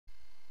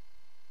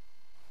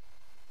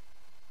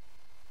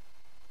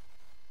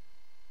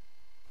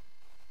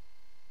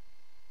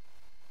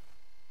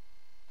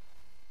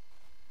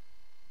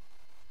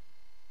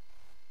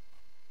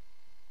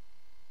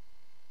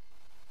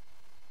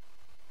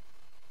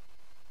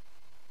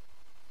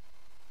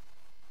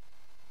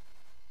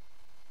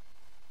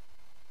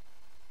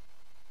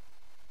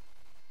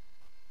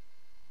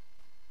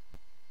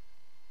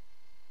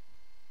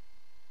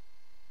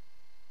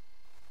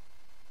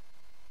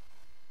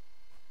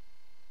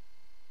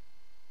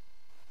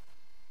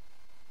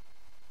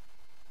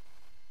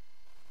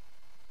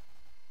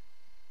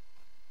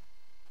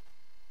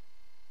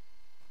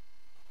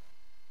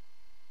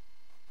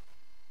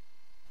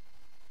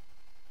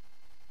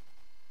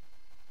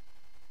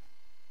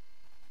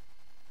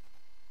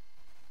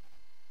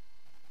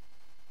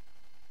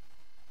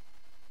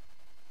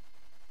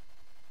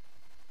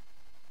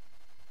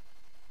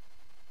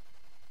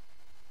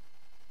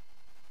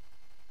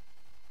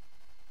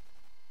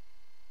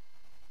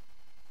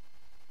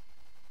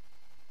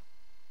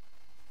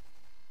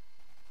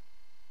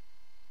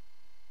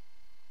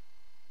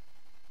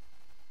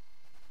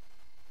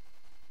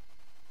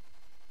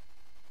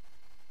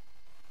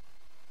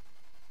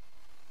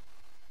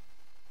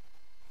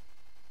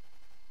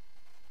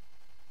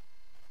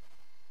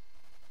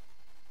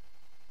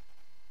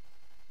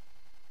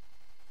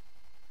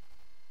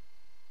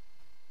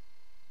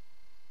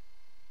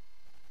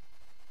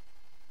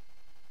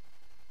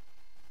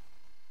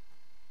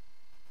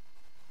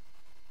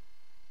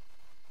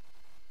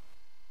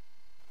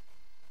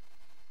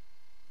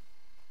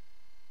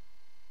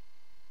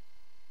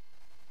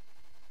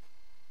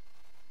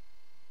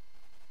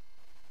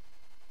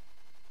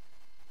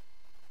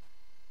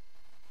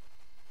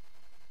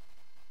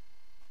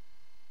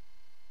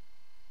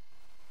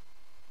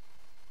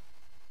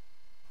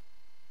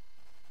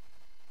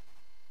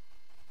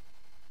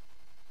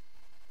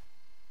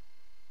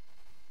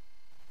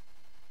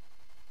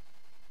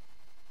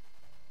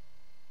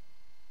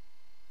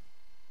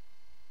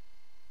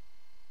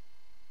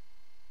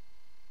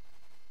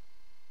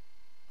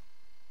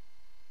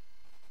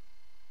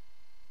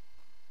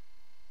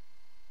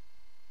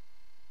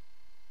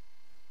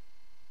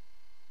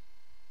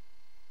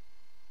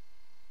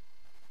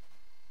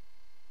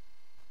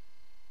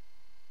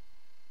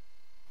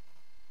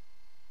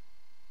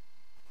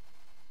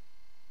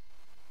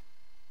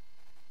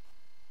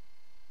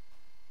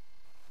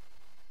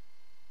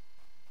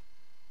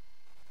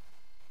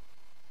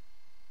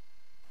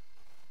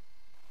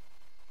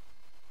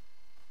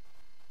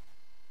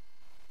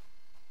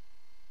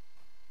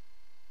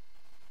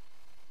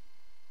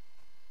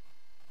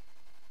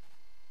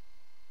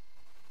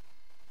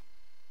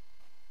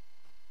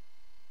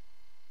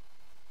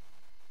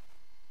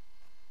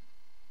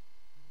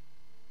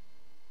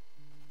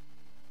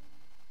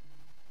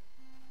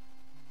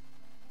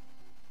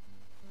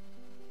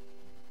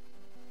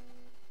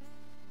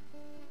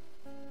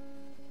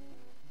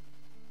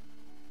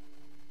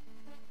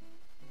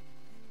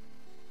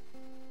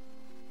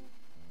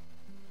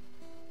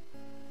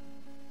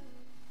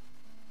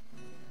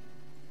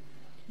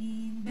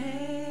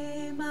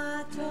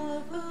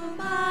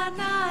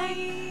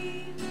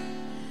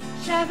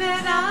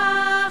שבת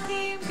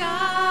אחים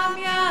גם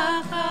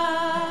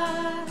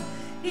יחד,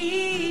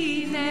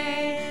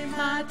 הנה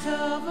מה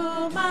טוב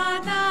ומה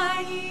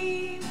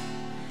נעים.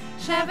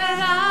 שבת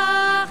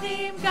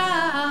אחים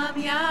גם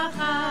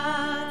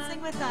יחד.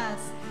 Sing with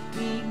us.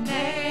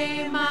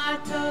 הנה מה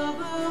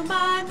טוב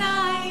ומה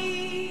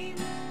נעים.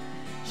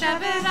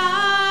 שבת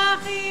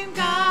אחים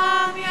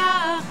גם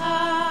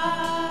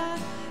יחד,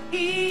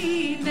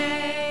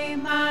 הנה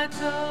מה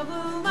טוב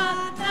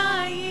ומה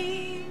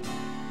נעים.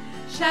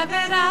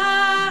 שבת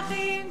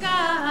אחים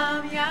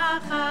גם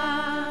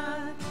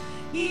יחד,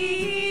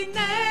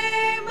 הנה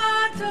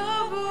מה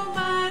טוב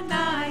ומה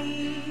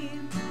נעים.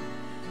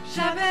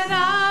 שבת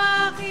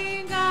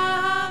אחים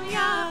גם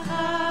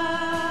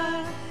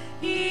יחד,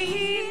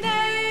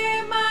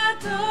 הנה מה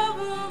טוב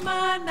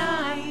ומה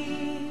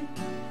נעים.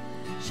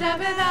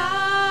 שבת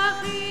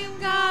אחים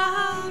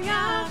גם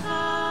יחד,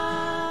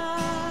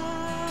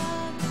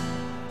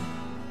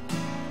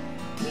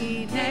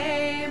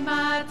 הנה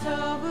מה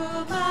טוב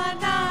ומה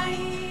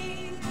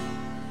נעים.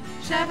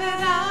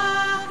 שבת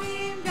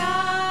אחים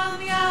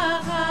גם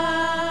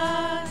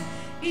יחד,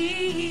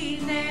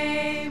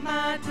 הנה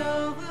מה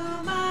טוב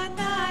ומה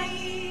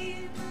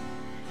נעים.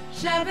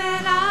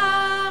 שבת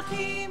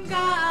אחים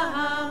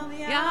גם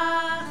יחד.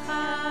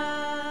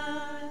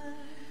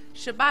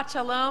 Shabbat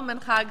Shalom and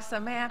Chag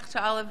Sameach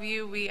to all of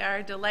you. We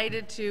are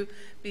delighted to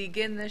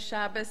begin this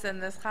Shabbos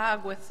and this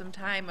Chag with some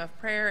time of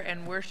prayer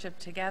and worship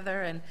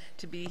together and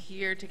to be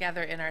here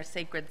together in our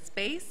sacred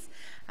space.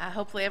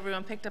 Hopefully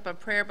everyone picked up a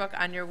prayer book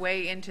on your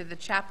way into the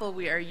chapel.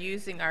 We are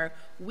using our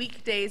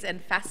weekdays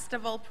and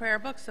festival prayer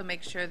book, so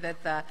make sure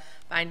that the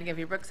binding of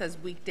your book says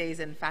weekdays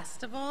and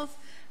festivals.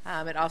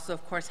 It also,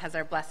 of course, has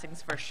our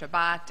blessings for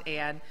Shabbat,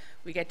 and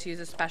we get to use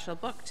a special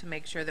book to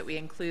make sure that we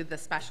include the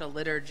special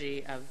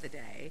liturgy of the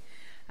day.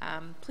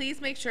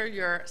 Please make sure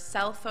your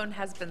cell phone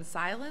has been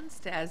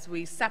silenced as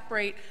we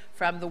separate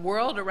from the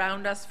world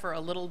around us for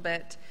a little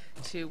bit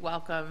to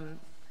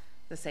welcome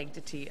the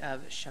sanctity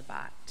of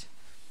Shabbat.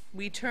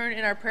 We turn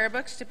in our prayer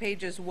books to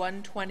pages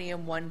 120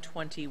 and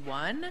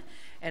 121,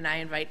 and I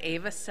invite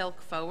Ava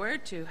Silk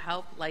forward to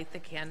help light the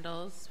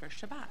candles for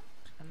Shabbat.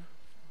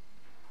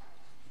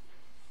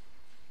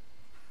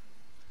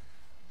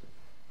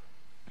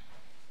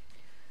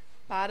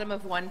 Bottom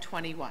of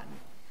 121.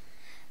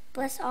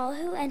 Bless all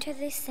who enter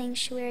this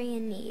sanctuary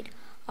in need,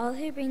 all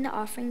who bring the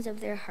offerings of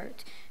their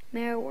heart.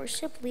 May our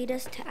worship lead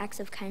us to acts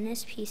of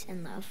kindness, peace,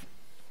 and love.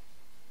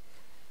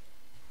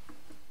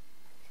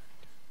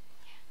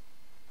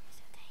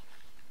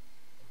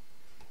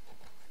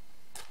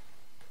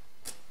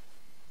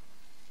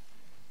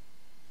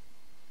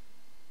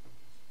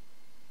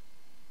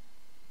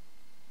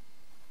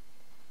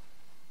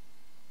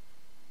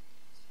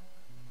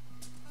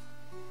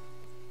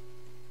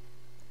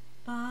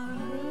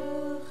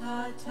 Baruch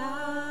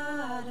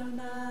atah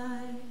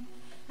Adonai,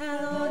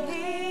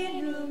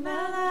 Eloheinu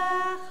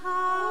melech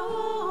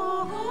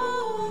haolam,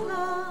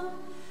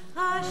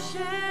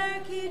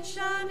 asher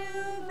kitshanu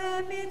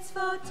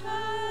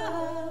b'mitzvotav,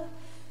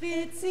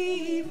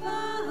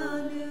 v'tzivanu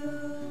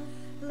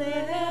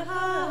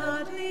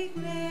lehadlik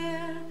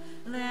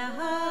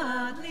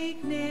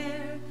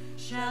ner,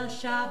 shel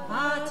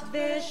Shabbat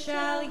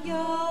v'shel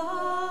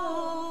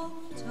Yom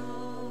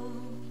Tov.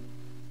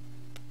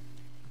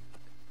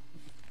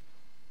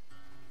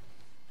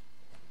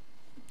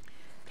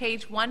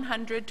 Page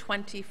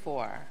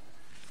 124.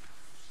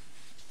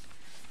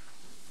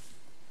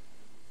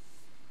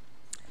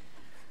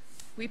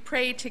 We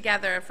pray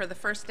together for the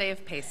first day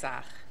of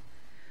Pesach.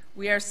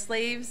 We are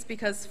slaves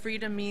because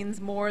freedom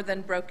means more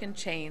than broken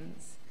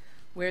chains.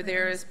 Where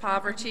there is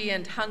poverty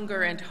and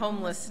hunger and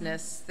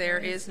homelessness, there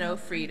is no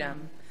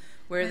freedom.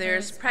 Where there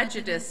is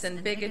prejudice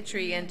and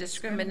bigotry and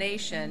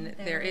discrimination,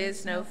 there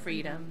is no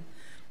freedom.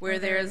 Where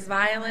there is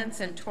violence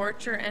and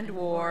torture and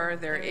war,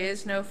 there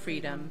is no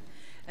freedom.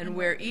 And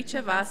where each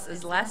of us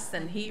is less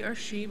than he or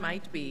she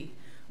might be,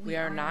 we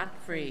are not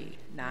free,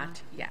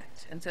 not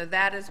yet. And so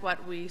that is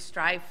what we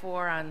strive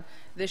for on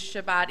this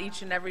Shabbat,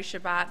 each and every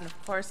Shabbat, and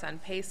of course on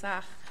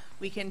Pesach.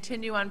 We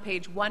continue on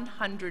page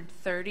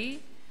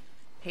 130.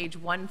 Page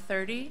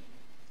 130.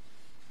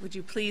 Would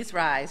you please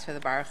rise for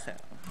the Baruch Hu?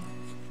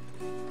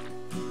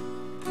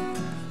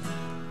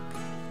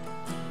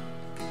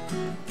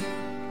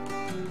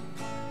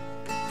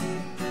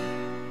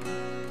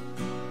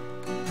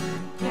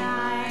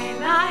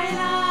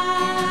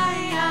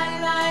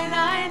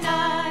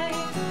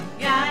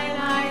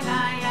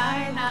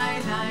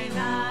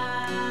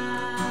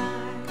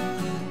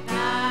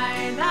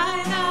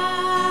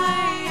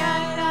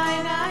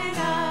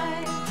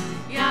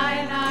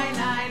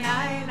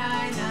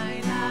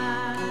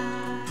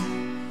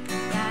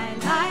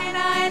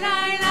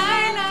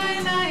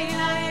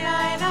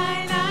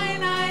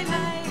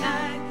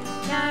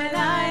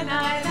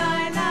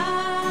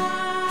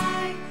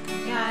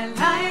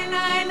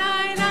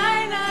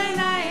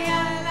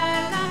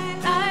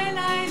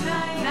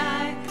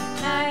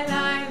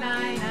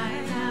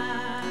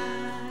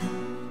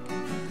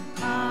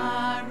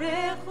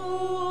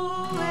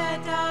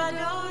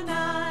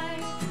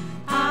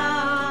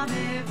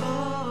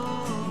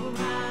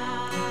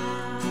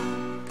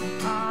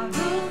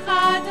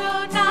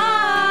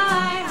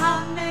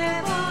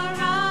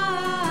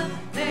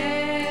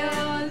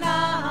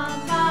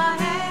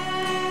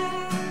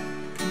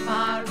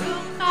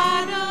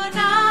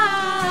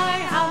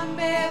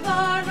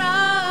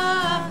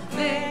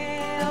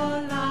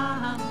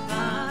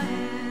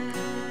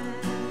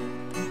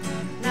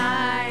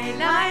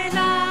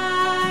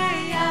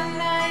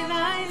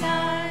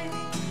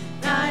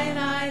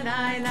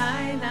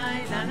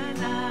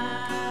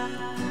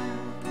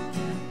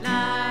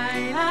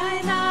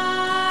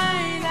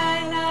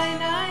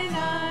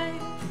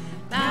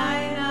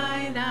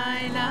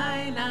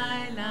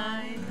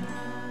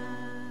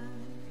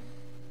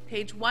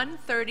 Page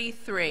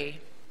 133.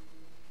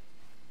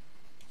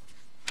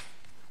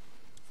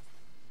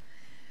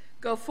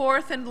 Go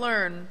forth and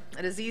learn.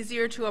 It is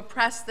easier to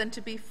oppress than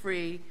to be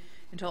free.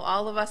 Until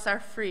all of us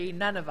are free,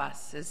 none of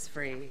us is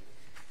free.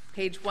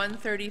 Page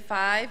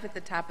 135 at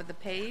the top of the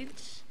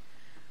page.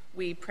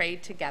 We pray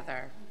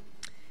together.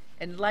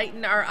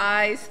 Enlighten our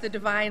eyes to the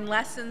divine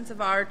lessons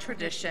of our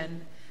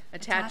tradition.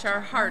 Attach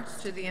our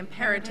hearts to the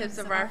imperatives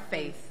of our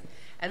faith.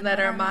 And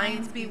let our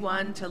minds be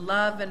one to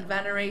love and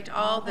venerate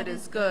all that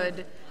is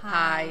good,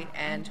 high,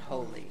 and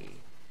holy.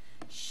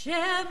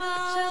 Shema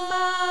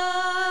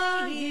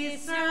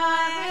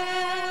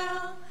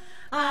Yisrael,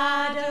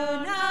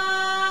 Adonai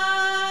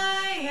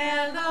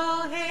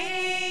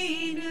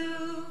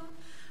Eloheinu,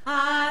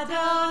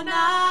 Adonai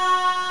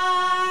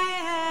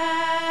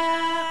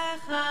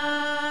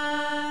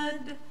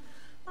Echad,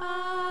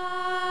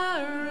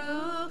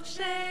 Baruch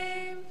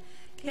Shem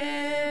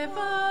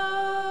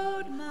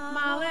Kevod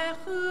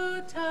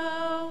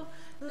Malechuto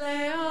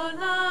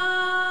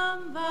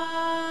Leolam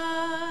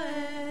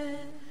Vaed.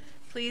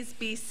 Please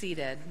be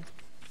seated.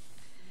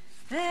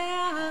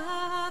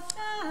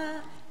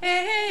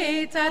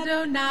 Et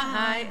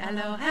Adonai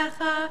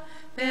Elohecha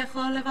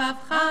bechol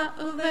levavcha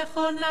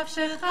ubechol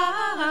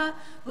nafshecha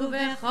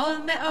ubechol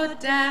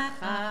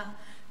meodecha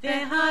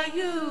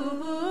vehayu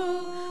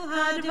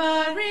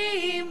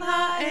hadvarim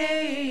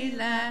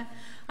ha'ele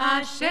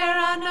asher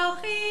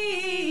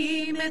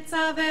anochi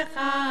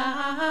mitzavecha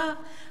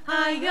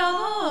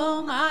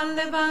hayom al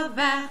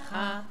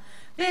levavecha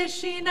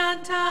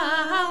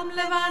vishinantam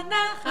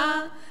levanecha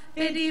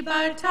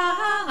v'dibarta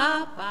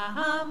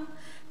b'ham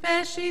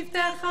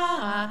v'shivtecha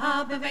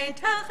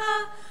b'veitecha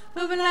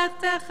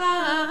u'v'lechtecha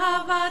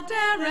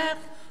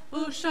v'derech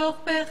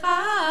u'shochbecha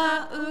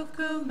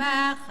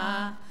u'kumecha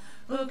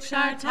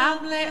u'kshartam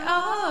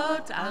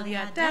leot al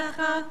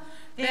yadecha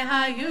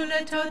v'hayu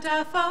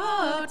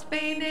letotafot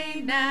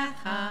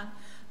b'neinecha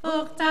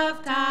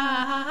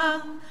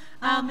u'chtavtam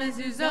al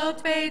mezuzot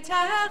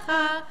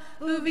beitecha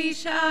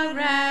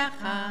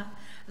u'visharecha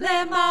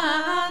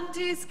Leman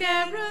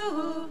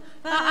tiskeru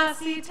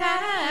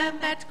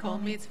va'asitem et kol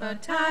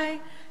mitzvotai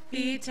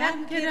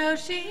v'tem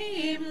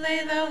kedoshim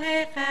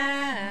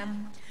le'Elohechem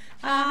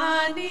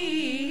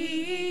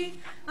Ani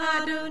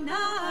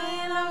Adonai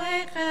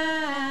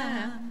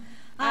Elohechem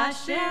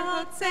asher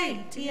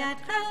hotzeiti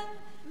etchem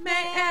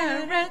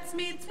me'eretz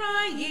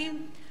Mitzrayim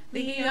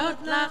lihiot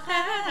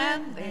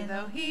lachem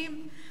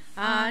Elohim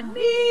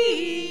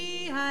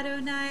Ani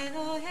Adonai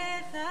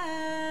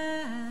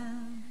Elohechem.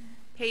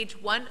 Page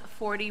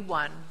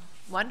 141.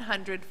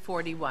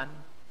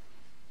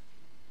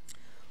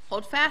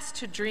 Hold fast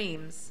to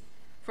dreams,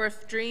 for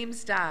if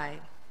dreams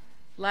die,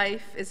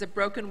 life is a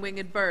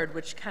broken-winged bird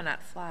which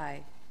cannot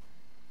fly.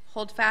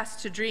 Hold fast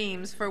to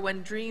dreams, for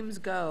when dreams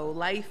go,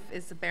 life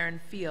is a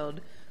barren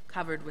field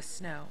covered with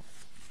snow.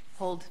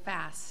 Hold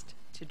fast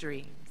to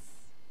dreams.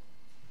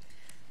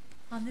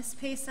 On this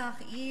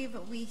Pesach Eve,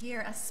 we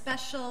hear a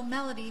special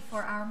melody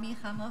for our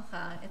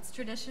Michamocha. It's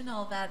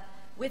traditional that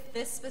with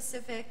this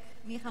specific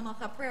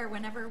Michamocha prayer,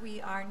 whenever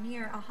we are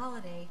near a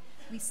holiday,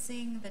 we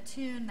sing the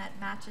tune that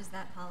matches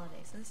that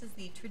holiday. So this is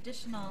the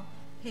traditional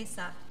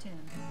Pesach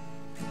tune.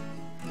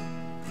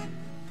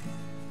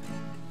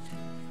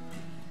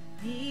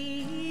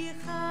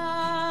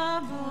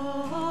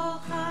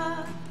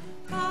 Michamocha,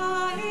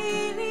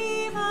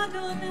 Ka'ilim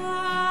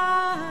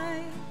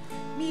Adonai,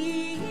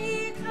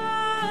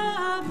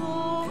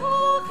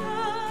 Michamocha,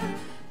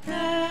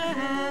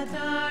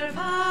 Kedar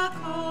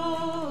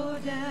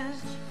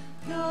v'kodesh,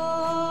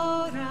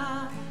 Torah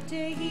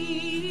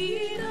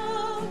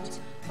tehilot,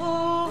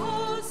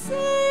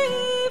 osiferet,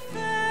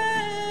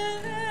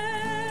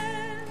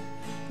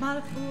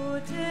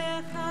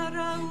 malchutecha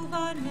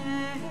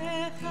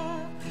ra'uvanecha,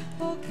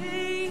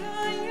 bokei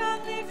hayam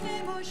lifnei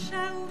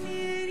Moshe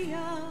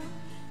u'Miriam,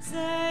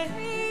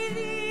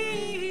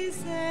 zeiri,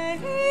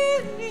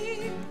 zeiri,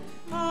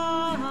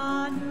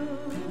 anu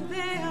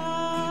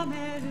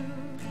ve'ameru,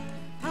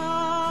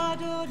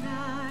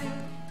 Adonai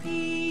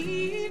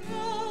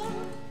Ivno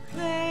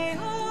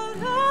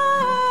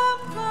le'olam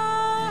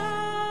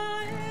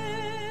va'ed.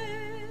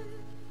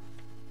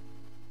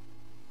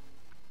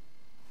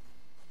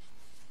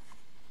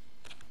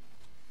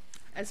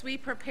 As we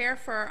prepare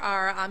for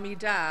our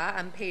Amidah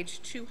on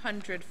page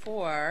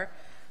 204,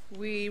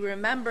 we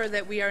remember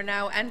that we are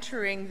now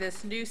entering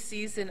this new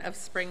season of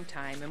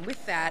springtime, and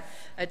with that,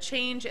 a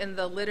change in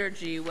the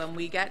liturgy when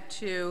we get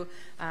to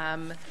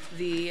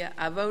the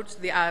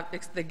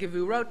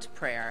Gevurot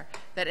prayer,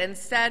 that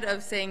instead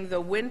of saying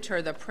the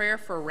winter, the prayer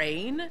for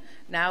rain,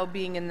 now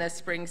being in the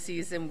spring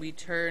season, we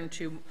turn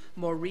to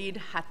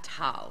Morid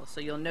Hatal. So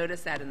you'll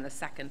notice that in the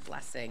second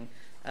blessing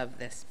of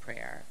this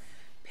prayer.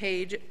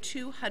 Page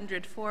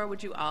 204,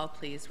 would you all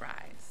please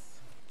rise?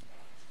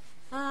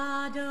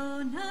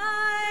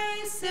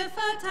 Adonai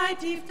sifatai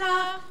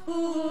tiftach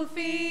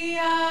ufi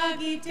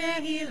agi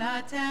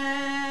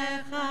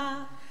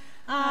tehilatecha.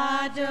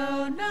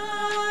 Adonai,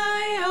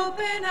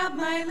 open up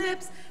my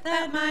lips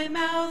that my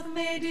mouth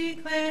may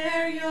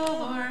declare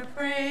your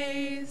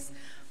praise.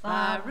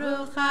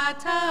 Baruch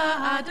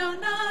atah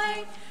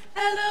Adonai,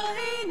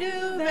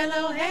 Eloheinu,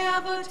 Elohei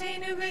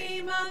Avotenu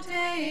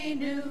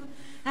ve'imotenu,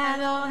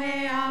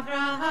 Elohei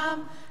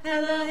Abraham,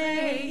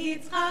 Elohei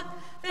Yitzchak,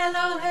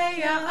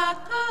 Elohei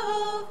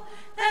Yaakov,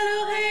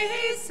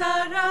 Elohei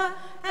Sarah,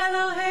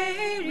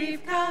 Elohei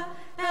Rivka,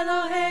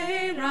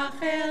 Elohei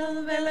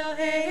Rachel,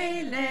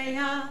 Elohei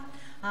Leah,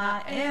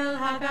 Ha'el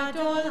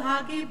Hagadol,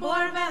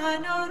 Hagibor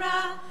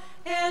ve'hanora,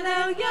 El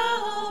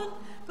Elyon,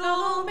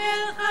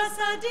 Gomel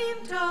Chasadim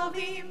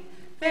Tovim,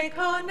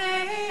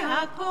 Ve'konei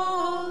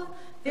Hakol,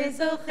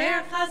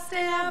 Ve'zocher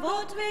Chasdei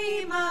Avot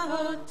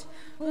ve'imahot,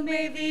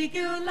 U'mevii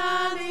Geula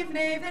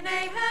livnei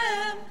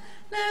v'neihem,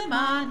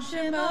 Leman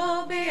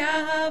Shemo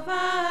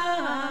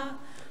be'ahava,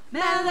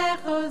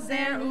 Melech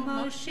Ozer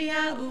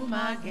u'Moshia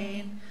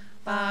u'Magen,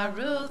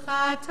 Baruch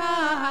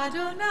atah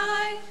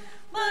Adonai,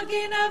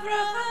 Magen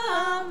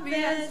Avraham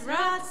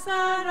v'Ezrat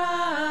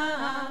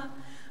Sarah,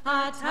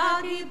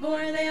 Atah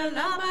Gibor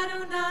le'olam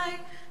Adonai,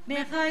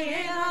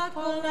 Mechayeh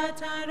hakol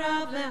atah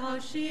Rav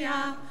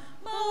le'Hoshia,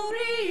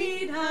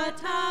 Morid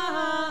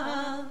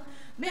hatal,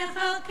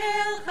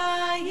 Mechalkel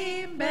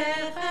chayim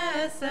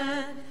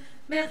bechesed,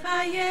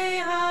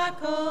 Mechayeh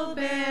hakol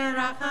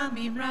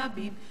berachamim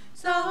rabim,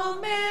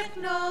 Somech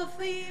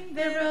noflim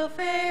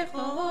verofei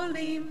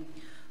cholim,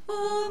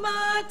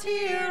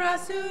 Umatir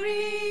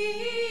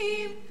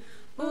asurim,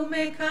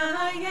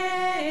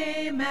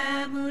 Umekayem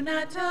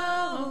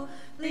emunato,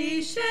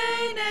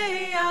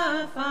 Lishenei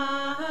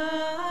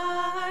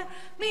afar,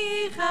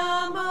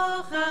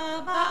 Michamocha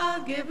ba'al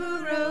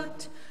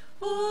geburot,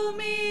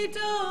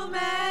 Umido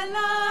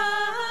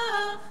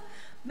melach,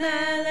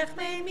 Melech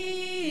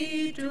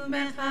meimit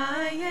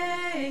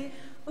umechayeh,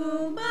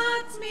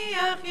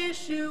 Umatzmiach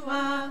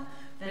Yeshua,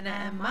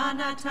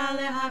 V'ne'emanata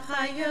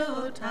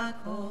lehachayot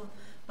hakol,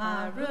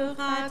 Baruch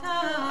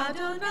atah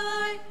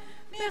Adonai,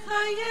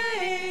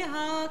 Mechayeh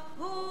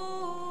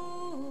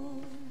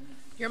hakol.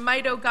 Your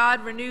might, O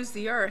God, renews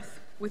the earth.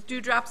 With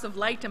dewdrops of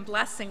light and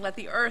blessing, let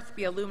the earth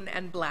be illumined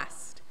and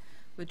blessed.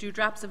 With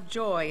dewdrops of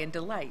joy and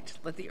delight,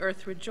 let the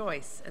earth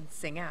rejoice and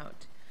sing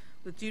out.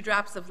 With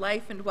dewdrops of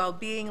life and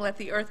well-being, let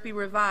the earth be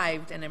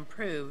revived and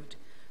improved.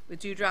 With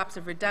dewdrops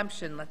of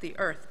redemption, let the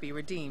earth be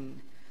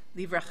redeemed.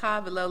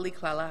 Livracha v'lo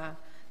liklala,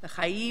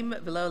 l'chaim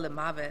v'lo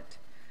l'mavet,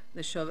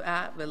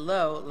 l'shovah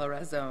v'lo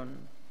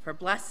l'razon. For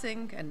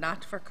blessing and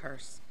not for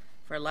curse,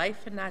 for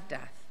life and not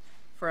death,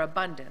 for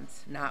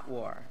abundance, not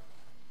war.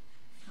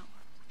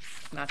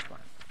 Not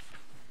one.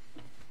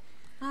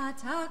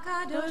 Ata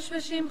kadosh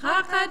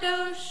v'shimcha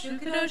kadosh,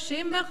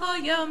 u'kadoshim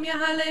b'chol yom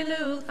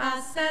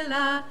yahalelucha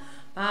selah.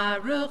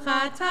 Baruch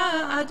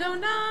atah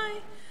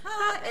Adonai,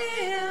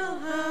 ha'el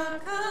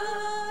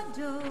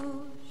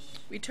hakadosh.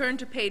 We turn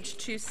to page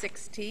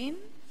 216.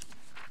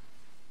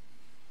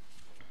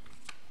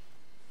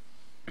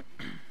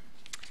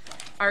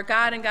 Our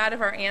God and God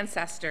of our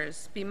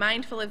ancestors, be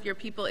mindful of your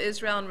people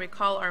Israel and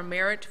recall our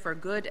merit for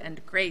good and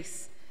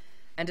grace,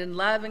 and in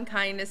love and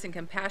kindness and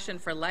compassion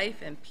for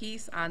life and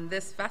peace on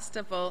this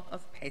festival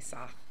of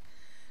Pesach.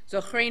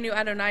 Zochrenu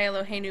Adonai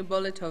Eloheinu bo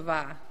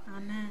l'tova.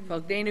 Amen.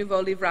 Vogdenu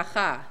vo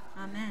livracha.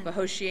 Amen.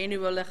 V'hoshienu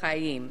vo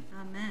l'chaim.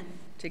 Amen.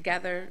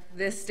 Together,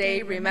 this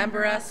day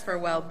remember us for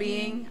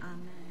well-being.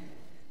 Amen.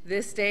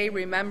 This day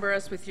remember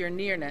us with your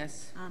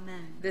nearness.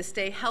 Amen. This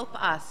day help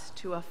us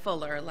to a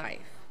fuller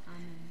life.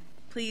 Amen.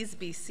 Please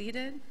be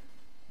seated,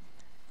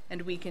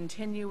 and we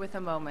continue with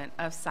a moment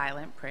of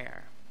silent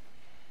prayer.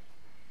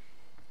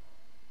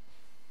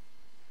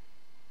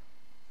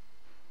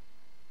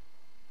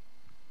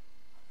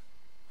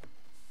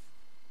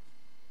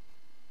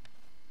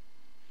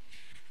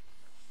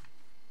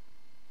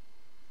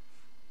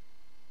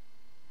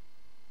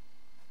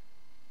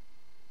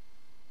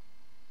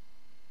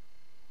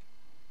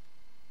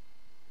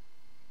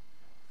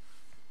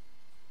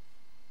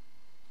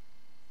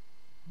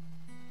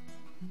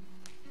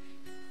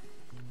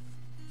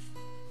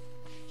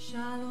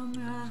 Shalom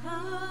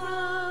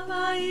Rav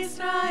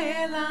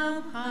Yisrael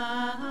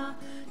Amcha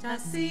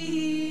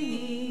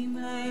Tasim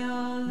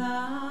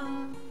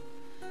Leolam.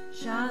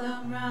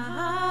 Shalom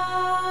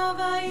Rav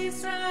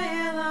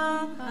Yisrael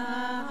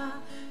Amcha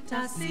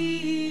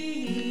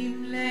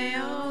Tasim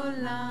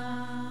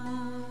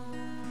Leolam.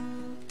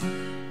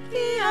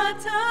 Ki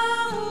ata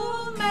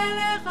hu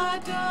melech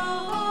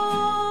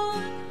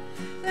adon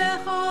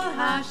lechol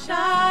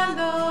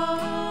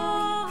hashalom.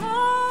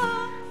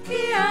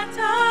 Ki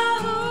ata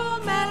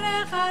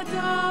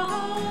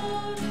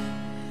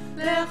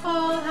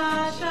lechol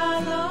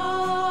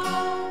hashalom.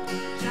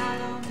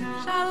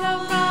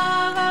 Shalom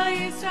Rav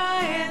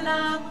Yisrael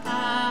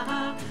Amcha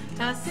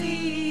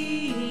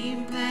Tasim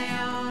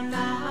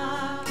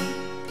Leolam.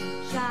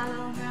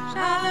 Shalom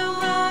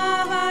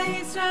Rav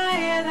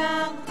Yisrael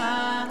Amcha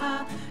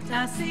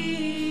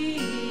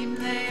Tasim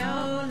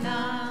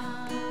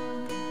Leolam.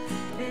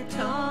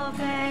 V'tov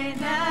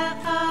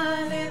einecha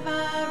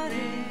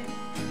levarech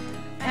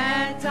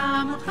et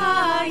Amcha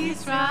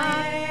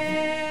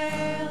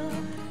Yisrael.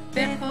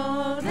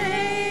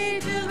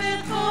 B'choreinu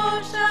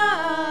v'chosha,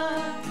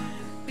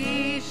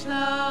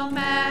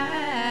 b'shlomech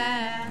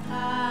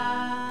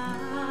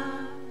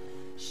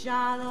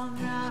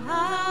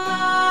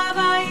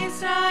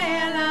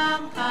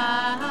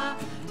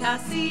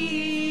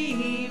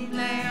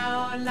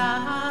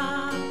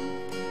לעולם.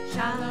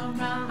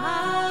 שלום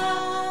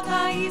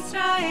רב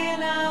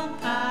ישראל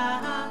עמך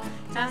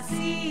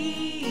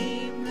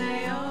תשים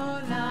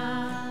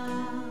לעולם.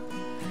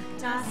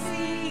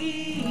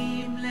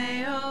 תשים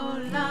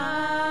לעולם.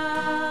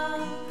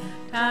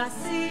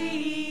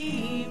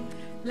 תשים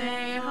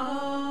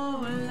לעולם.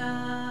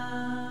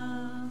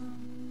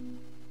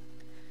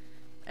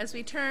 As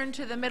we turn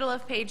to the middle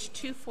of page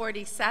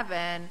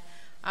 247,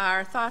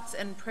 our thoughts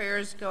and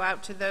prayers go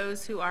out to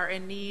those who are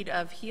in need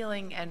of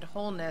healing and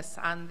wholeness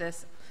on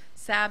this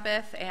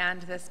Sabbath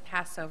and this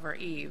Passover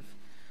Eve.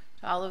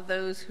 To all of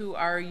those who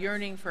are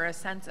yearning for a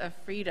sense of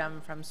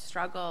freedom from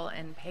struggle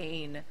and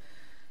pain,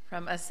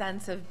 from a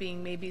sense of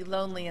being maybe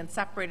lonely and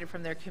separated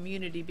from their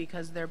community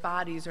because their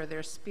bodies or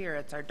their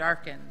spirits are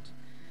darkened.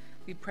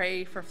 We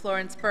pray for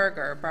Florence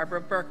Berger,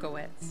 Barbara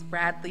Berkowitz,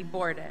 Bradley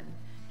Borden,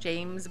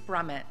 James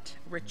Brummett,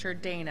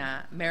 Richard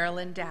Dana,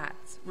 Marilyn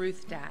Datz,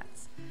 Ruth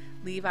Datz,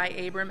 Levi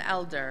Abram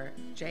Elder,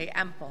 Jay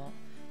Empel,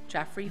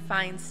 Jeffrey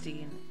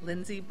Feinstein,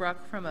 Lindsay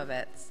Brooke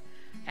Frumovitz,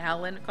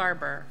 Alan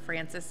Garber,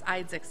 Francis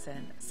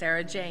Isaacson,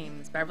 Sarah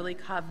James, Beverly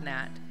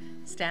Kovnat,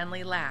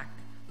 Stanley Lack,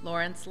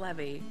 Lawrence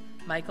Levy,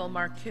 Michael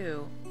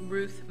Marcoux,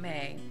 Ruth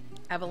May,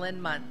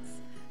 Evelyn Muntz,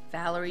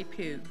 Valerie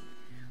Pugh,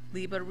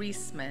 Liba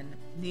Reisman,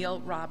 Neil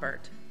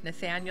Robert,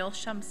 Nathaniel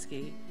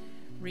Shumsky,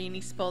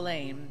 Rini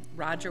Spolane,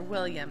 Roger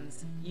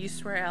Williams,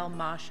 Yisrael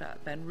Masha,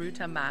 Ben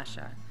Ruta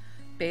Masha,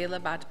 Bela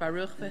bat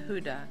Baruch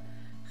Vehuda,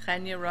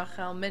 Chenya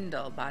Rachel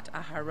Mindel bat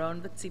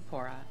Aharon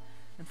B'Tzipora,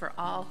 and for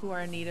all who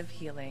are in need of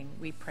healing,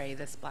 we pray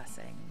this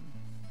blessing.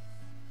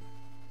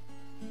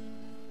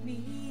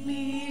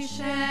 Mi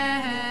shebeira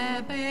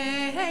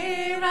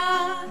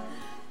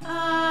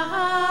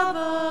avotenu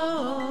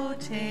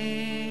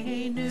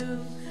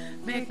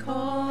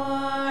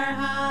mekor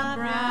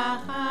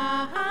habracha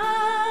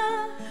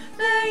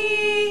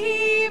leimotenu.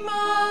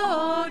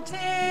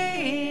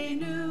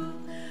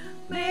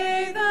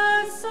 May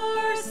the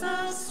source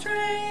of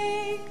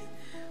strength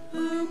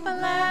who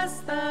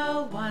bless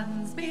the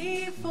ones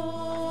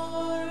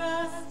before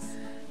us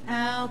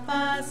help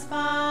us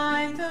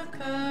find the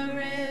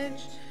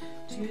courage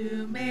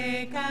to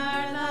make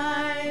our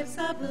lives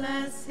a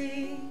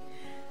blessing,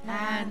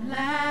 and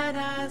let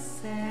us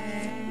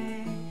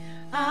say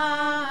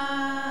Amen.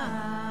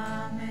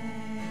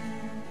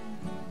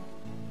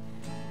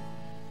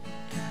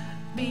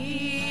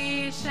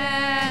 Mi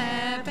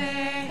shebeira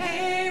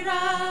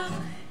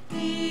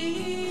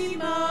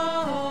imotenu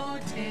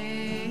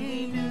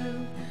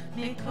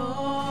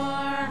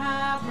mikor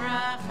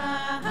habracha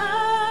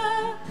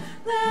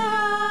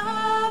leavotenu.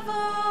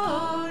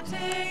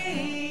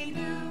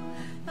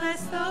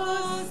 Bless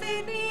those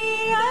in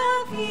need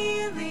of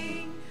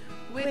healing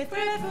with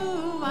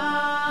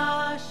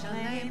refuah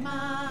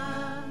shlema,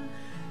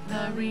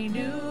 the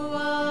renewal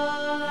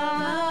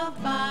of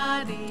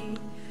body,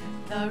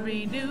 the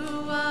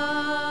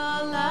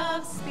renewal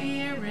of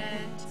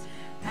spirit,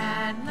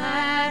 and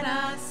let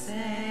us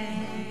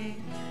say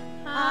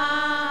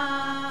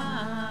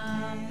Amen.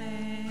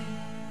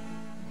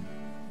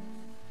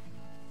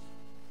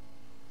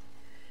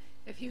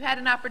 If you had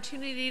an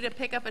opportunity to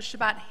pick up a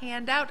Shabbat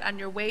handout on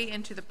your way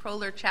into the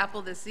Proler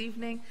Chapel this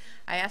evening,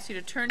 I ask you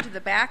to turn to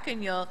the back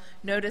and you'll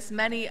notice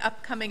many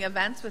upcoming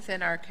events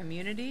within our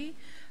community.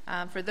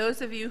 For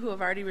those of you who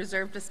have already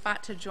reserved a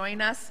spot to join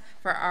us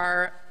for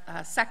our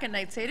Second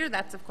Night Seder,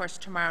 that's of course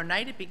tomorrow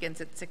night. It begins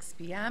at 6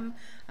 p.m.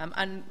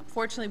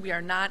 Unfortunately, we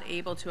are not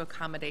able to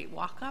accommodate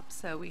walk-ups,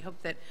 so we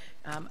hope that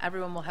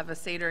everyone will have a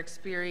Seder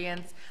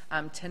experience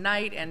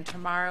tonight and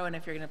tomorrow, and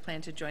if you're going to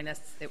plan to join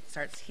us, it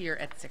starts here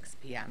at 6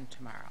 p.m.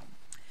 tomorrow.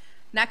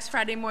 Next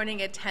Friday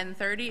morning at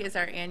 10:30 is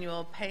our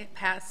annual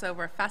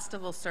Passover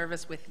Festival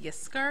service with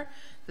Yisker.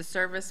 The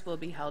service will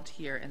be held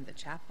here in the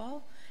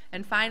chapel.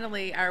 And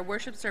finally, our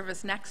worship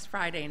service next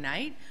Friday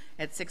night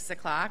at 6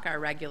 o'clock, our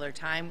regular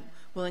time,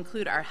 will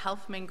include our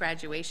Helfman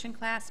graduation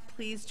class.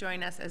 Please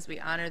join us as we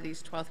honor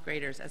these 12th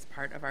graders as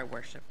part of our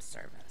worship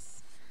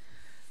service.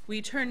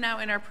 We turn now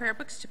in our prayer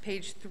books to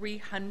page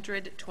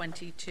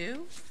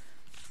 322.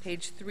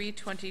 Page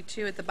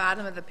 322, at the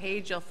bottom of the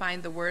page, you'll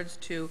find the words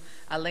to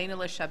Aleinu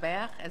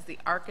L'Shabach. As the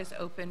ark is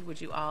opened,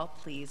 would you all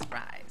please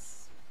rise?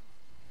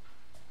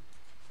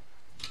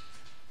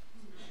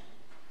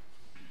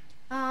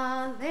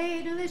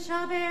 Aleinu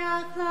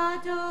l'shabeach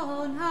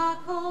l'Adon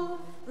hakol,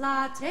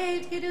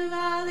 לתת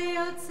גדולה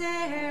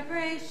ליוצר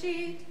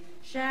בראשית,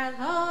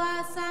 שלא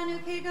עשנו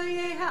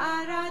כגויי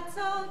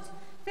הארצות,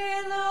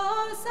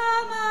 ולא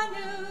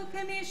שמנו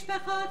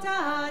כמשפחות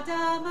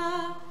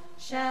האדמה,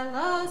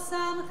 שלא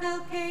שם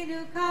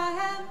חלקנו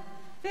כהם,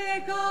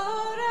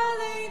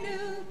 וגורלנו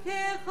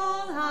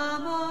ככל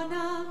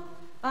המונם,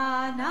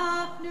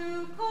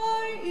 ואנחנו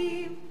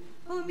קוראים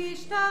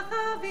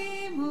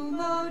ומשתחווים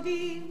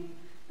ומודים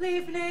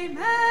לפני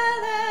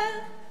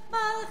מלך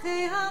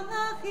מלכי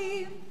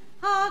המלכים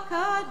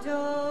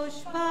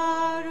הקדוש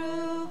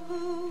ברוך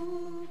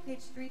הוא.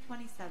 Page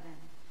 327.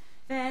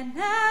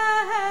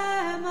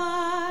 ונאמר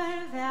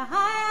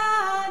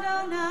והיה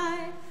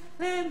אדוני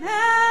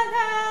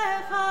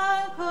למלך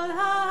על כל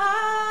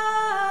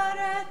הארץ.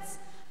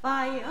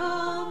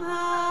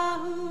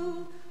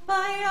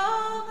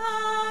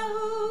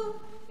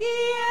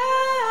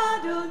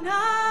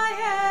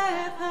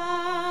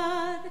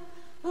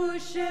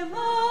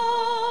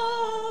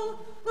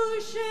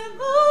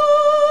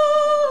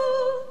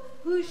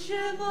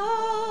 Ushemo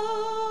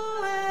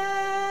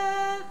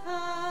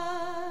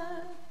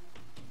echad.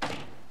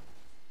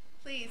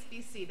 Please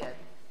be seated.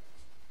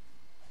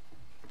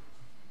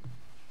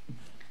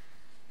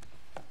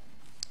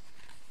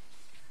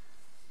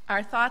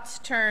 Our thoughts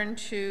turn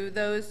to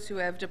those who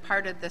have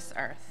departed this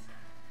earth.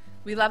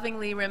 We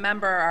lovingly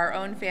remember our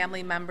own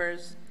family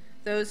members,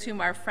 those whom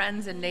our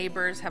friends and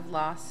neighbors have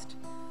lost,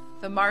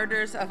 the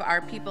martyrs of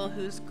our people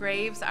whose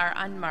graves are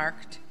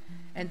unmarked,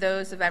 and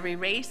those of every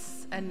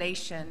race and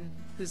nation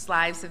whose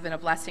lives have been a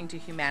blessing to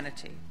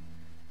humanity.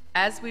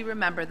 As we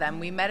remember them,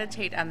 we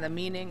meditate on the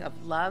meaning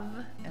of love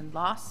and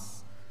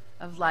loss,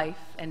 of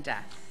life and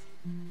death.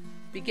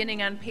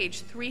 Beginning on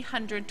page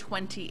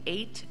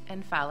 328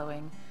 and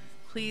following,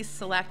 please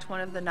select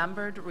one of the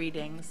numbered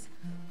readings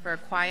for a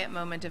quiet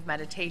moment of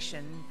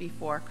meditation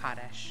before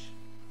Kaddish.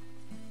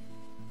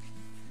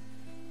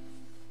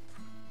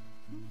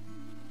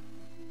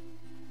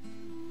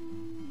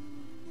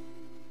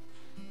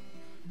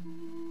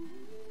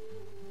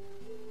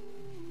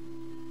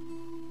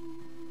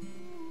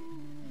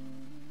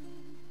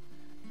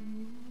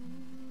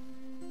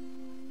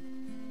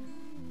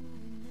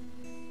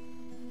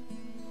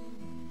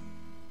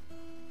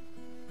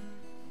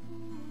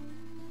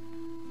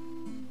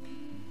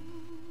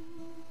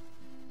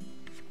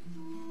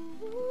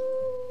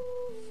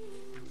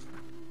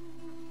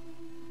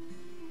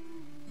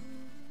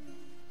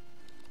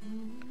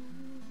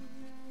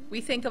 We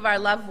think of our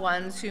loved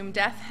ones whom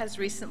death has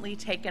recently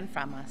taken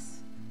from us.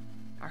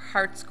 Our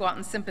hearts go out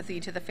in sympathy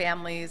to the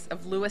families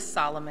of Louis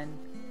Solomon,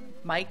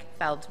 Mike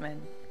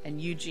Feldman,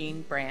 and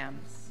Eugene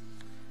Brams.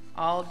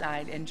 All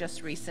died in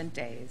just recent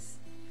days.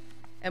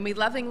 And we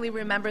lovingly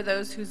remember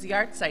those whose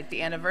yahrzeit,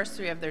 the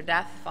anniversary of their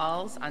death,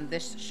 falls on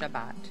this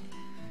Shabbat.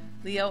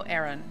 Leo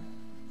Aaron,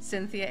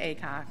 Cynthia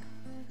Acock,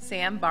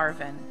 Sam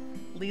Barvin,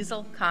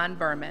 Liesl Kahn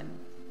Berman,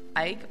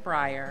 Ike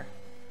Breyer,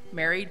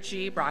 Mary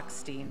G.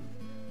 Brockstein,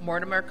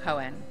 Mortimer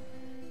Cohen,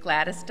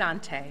 Gladys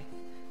Dante,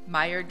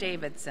 Meyer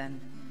Davidson,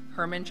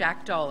 Herman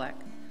Jack Dolick,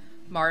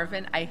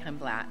 Marvin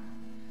Eichenblatt,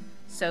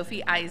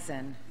 Sophie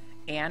Eisen,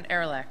 Ann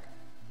Ehrlich,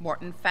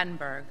 Morton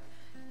Fenberg,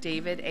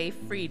 David A.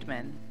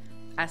 Friedman,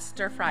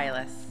 Esther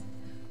Freilis,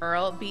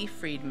 Earl B.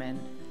 Friedman,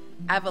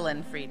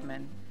 Evelyn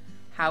Friedman,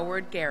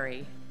 Howard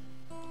Gary,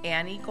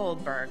 Annie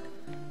Goldberg,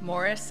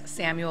 Morris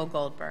Samuel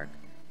Goldberg,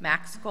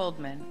 Max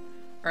Goldman,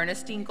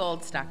 Ernestine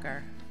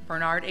Goldstucker,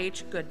 Bernard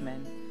H.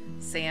 Goodman,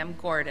 Sam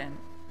Gordon,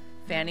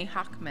 Fanny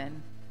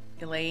Hockman,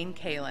 Elaine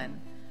Kalin,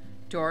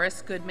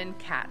 Doris Goodman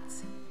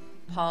Katz,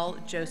 Paul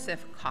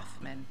Joseph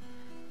Kaufman,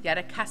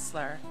 Yetta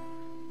Kessler,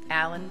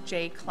 Alan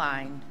J.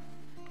 Klein,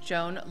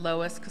 Joan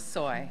Lois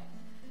Kasoy,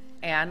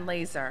 Ann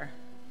Laser,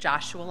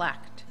 Joshua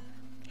Lecht,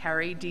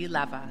 Harry D.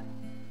 Leva,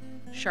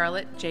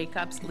 Charlotte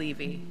Jacobs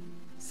Levy,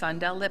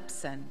 Sundell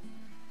Lipson,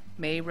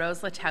 May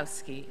Rose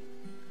Latowski,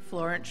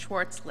 Florence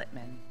Schwartz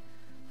Littman,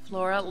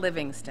 Flora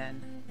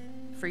Livingston,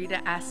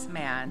 Frida S.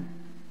 Mann,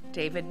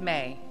 David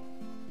May,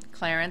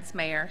 Clarence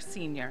Mayer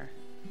Sr.,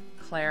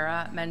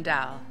 Clara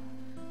Mendel,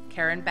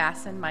 Karen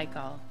Basson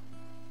Michael,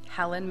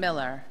 Helen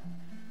Miller,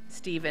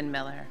 Stephen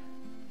Miller,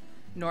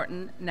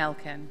 Norton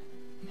Nelkin,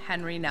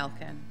 Henry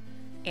Nelkin,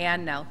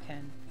 Ann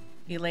Nelkin,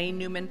 Elaine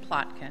Newman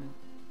Plotkin,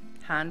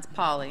 Hans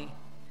Pauli,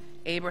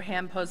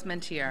 Abraham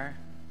Posmentier,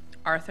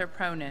 Arthur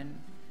Pronin,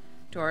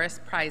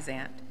 Doris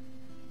Prizant,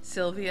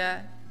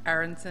 Sylvia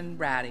Aronson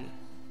Ratty,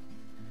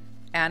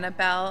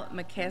 Annabelle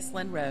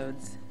McCaslin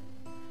Rhodes,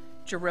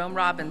 Jerome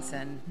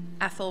Robinson,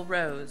 Ethel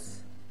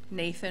Rose,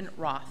 Nathan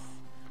Roth,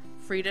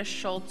 Frida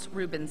Schultz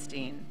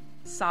Rubenstein,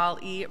 Saul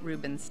E.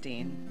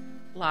 Rubenstein,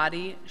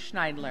 Lottie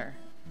Schneidler,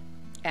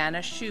 Anna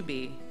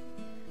Schuby,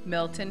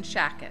 Milton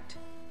Shackett,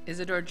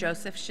 Isidore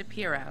Joseph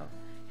Shapiro,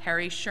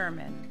 Harry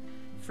Sherman,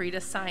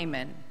 Frida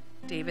Simon,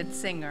 David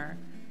Singer,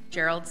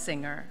 Gerald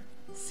Singer,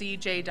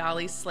 C.J.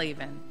 Dolly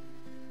Slavin,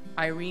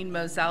 Irene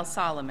Moselle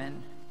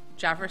Solomon,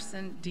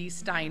 Jefferson D.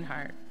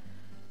 Steinhardt,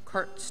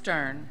 Kurt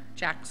Stern,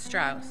 Jack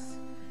Strauss,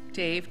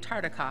 Dave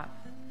Tartikoff,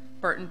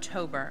 Burton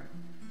Tober,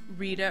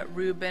 Rita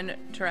Rubin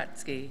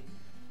Turetsky,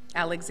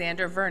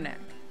 Alexander Vernick,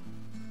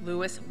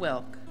 Louis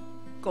Wilk,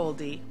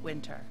 Goldie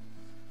Winter.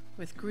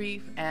 With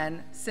grief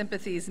and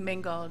sympathies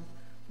mingled,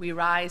 we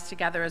rise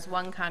together as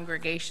one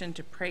congregation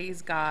to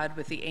praise God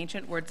with the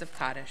ancient words of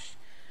Kaddish.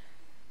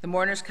 The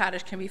Mourner's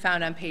Kaddish can be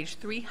found on page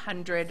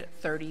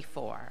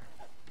 334.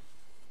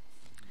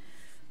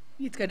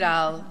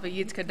 Yitgadal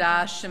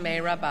v'yitkadash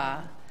shemei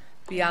Rabbah,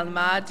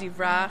 v'alma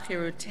divrach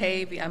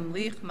yerutei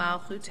v'amlich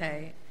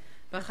malchutei,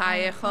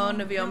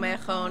 v'chayechon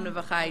v'yomechon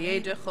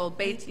v'chayedechol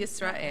Beit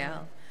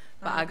Yisrael,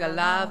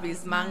 v'agala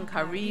v'zman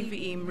kari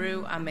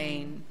v'imru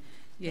amen.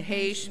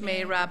 Yehei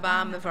shmei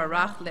Rabbah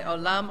mevarach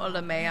le'olam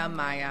olamei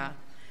amaya.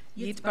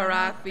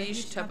 Yitbarach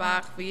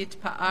v'yishtabach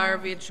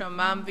v'yitpa'ar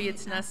v'yitromam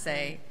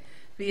v'yitnaseh,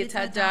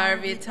 v'yitadar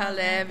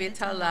v'yitaleh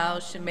v'yitalal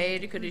shemei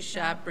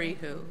d'kedusha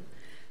brihu.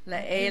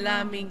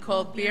 Le'ela min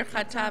kol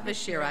birchata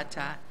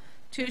v'shirata,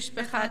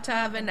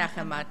 tushbechata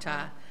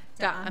v'nechemata,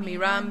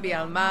 da'amiram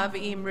bi'alma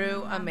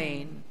v'imru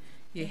amen.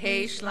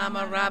 Yehei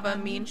shlama rabba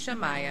min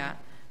shamaya,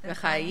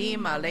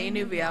 v'chayim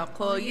aleinu v'al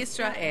kol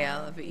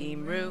Yisrael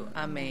v'imru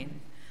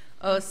amen.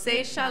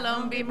 Oseh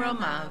shalom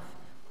b'mromav,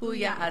 hu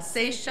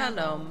ya'aseh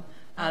shalom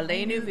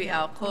aleinu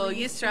v'al kol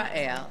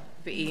Yisrael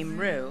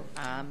v'imru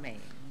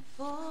amen.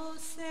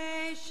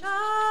 Oseh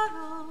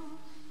shalom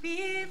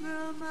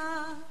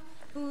b'mromav,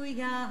 hu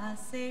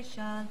ya'aseh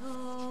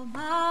shalom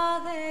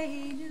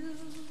aleinu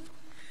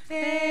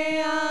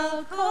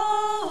ve'al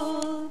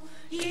kol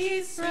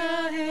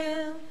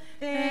Yisrael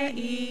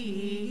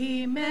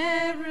ve'imru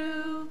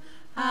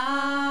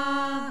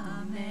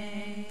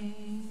amen.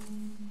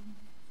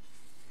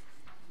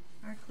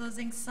 Our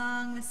closing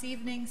song this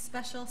evening,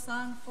 special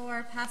song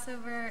for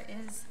Passover,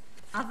 is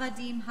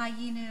Avadim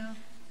Hayinu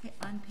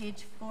on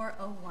page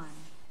 401.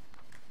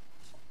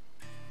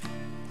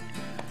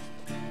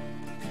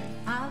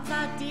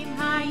 Avadim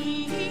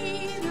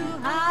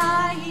hayinu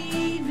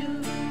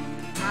hayinu,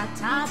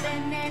 ata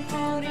bene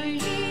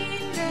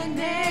korin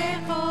bene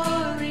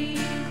korin.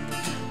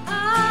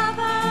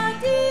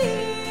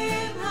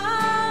 Avadim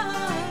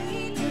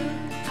hayinu,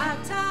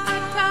 ata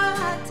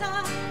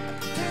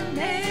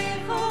bene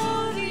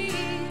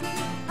korin.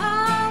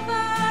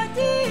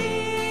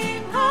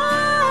 Avadim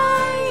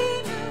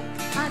hayinu,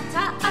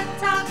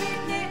 ata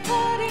bene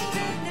korin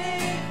bene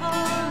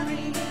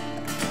korin.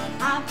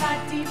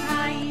 Avadim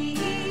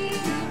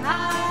hayinu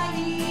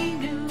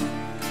hayinu,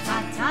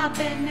 ata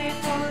bene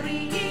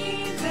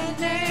korin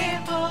bene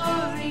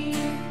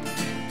korin.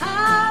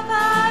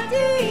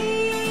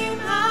 Avadim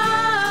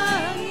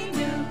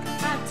hayinu,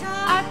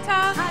 ata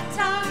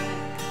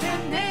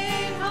bene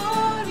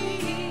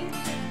korin.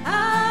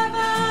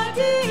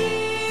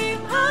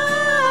 Avadim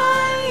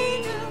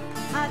hayinu,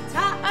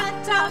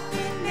 ata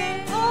bene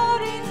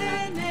korin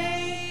bene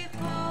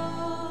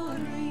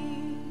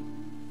korin.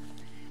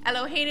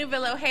 Eloheinu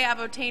v'Elohei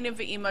Avoteinu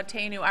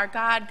v'Imotenu, our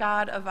God,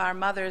 God of our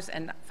mothers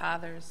and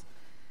fathers,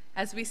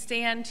 as we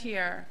stand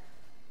here,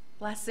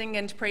 blessing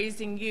and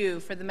praising you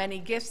for the many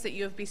gifts that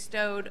you have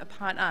bestowed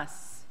upon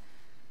us,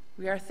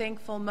 we are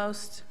thankful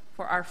most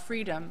for our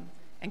freedom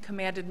and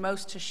commanded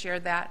most to share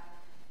that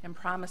and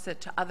promise it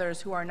to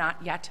others who are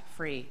not yet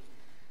free.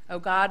 O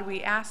God,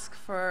 we ask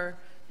for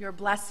your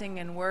blessing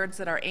in words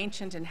that are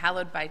ancient and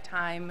hallowed by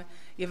time.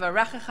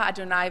 Yivarechecha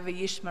Adonai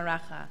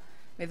v'yishmerecha.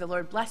 May the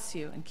Lord bless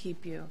you and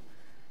keep you.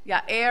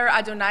 Ya'er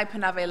Adonai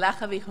panav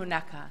elecha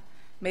v'chuneka.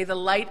 May the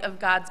light of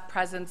God's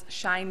presence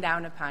shine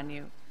down upon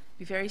you.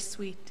 Be very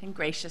sweet and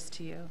gracious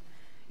to you.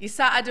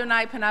 Yisa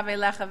Adonai panav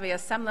elecha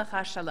v'yasem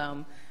lecha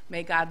shalom.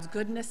 May God's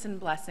goodness and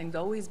blessings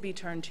always be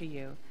turned to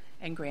you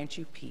and grant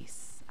you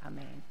peace.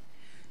 Amen.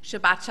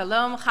 Shabbat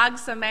shalom, Chag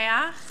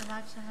Sameach.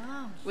 Shabbat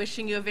Shalom.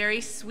 Wishing you a very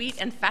sweet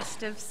and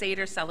festive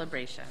Seder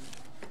celebration.